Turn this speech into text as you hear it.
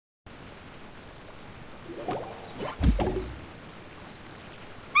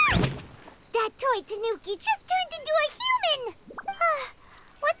That toy Tanuki just turned into a human!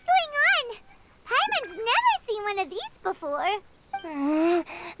 What's going on? Paimon's never seen one of these before.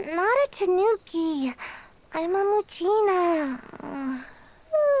 Not a Tanuki. I'm a Muchina.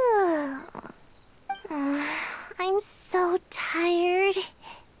 I'm so tired.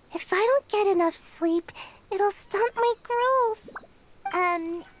 If I don't get enough sleep, it'll stunt my growth.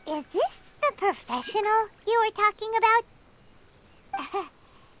 Is this the professional you were talking about?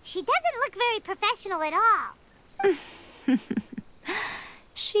 She doesn't look very professional at all.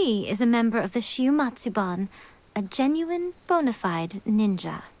 She is a member of the Shiumatsuban, a genuine, bona fide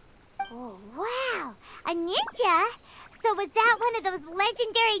ninja. Oh, wow! A ninja? So was that one of those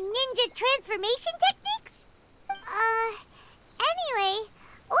legendary ninja transformation techniques? Anyway,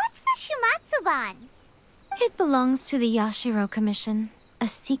 what's the Shiumatsuban? It belongs to the Yashiro Commission, a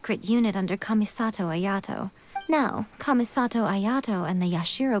secret unit under Kamisato Ayato. Now, Kamisato Ayato and the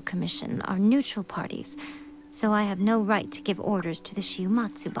Yashiro Commission are neutral parties, so I have no right to give orders to the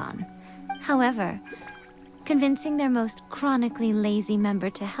Shiumatsuban. However, convincing their most chronically lazy member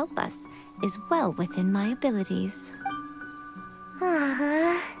to help us is well within my abilities.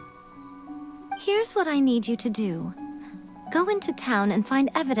 Here's what I need you to do. Go into town and find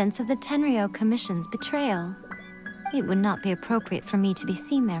evidence of the Tenryou Commission's betrayal. It would not be appropriate for me to be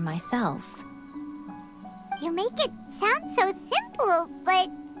seen there myself. You make it sound so simple, but...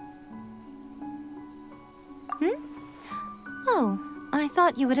 Oh, I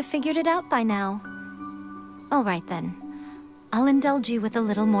thought you would have figured it out by now. All right then. I'll indulge you with a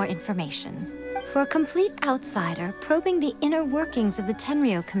little more information. For a complete outsider, probing the inner workings of the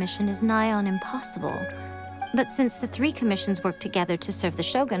Tenryou Commission is nigh on impossible. But since the three commissions work together to serve the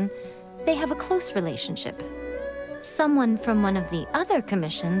Shogun, they have a close relationship. Someone from one of the other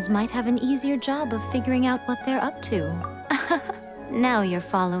commissions might have an easier job of figuring out what they're up to. Now you're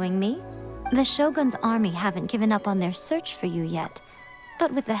following me? The Shogun's army haven't given up on their search for you yet,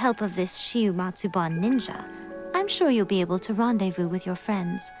 but with the help of this Shiumatsuban ninja, I'm sure you'll be able to rendezvous with your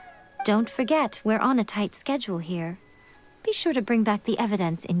friends. Don't forget, we're on a tight schedule here. Be sure to bring back the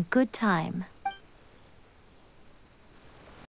evidence in good time.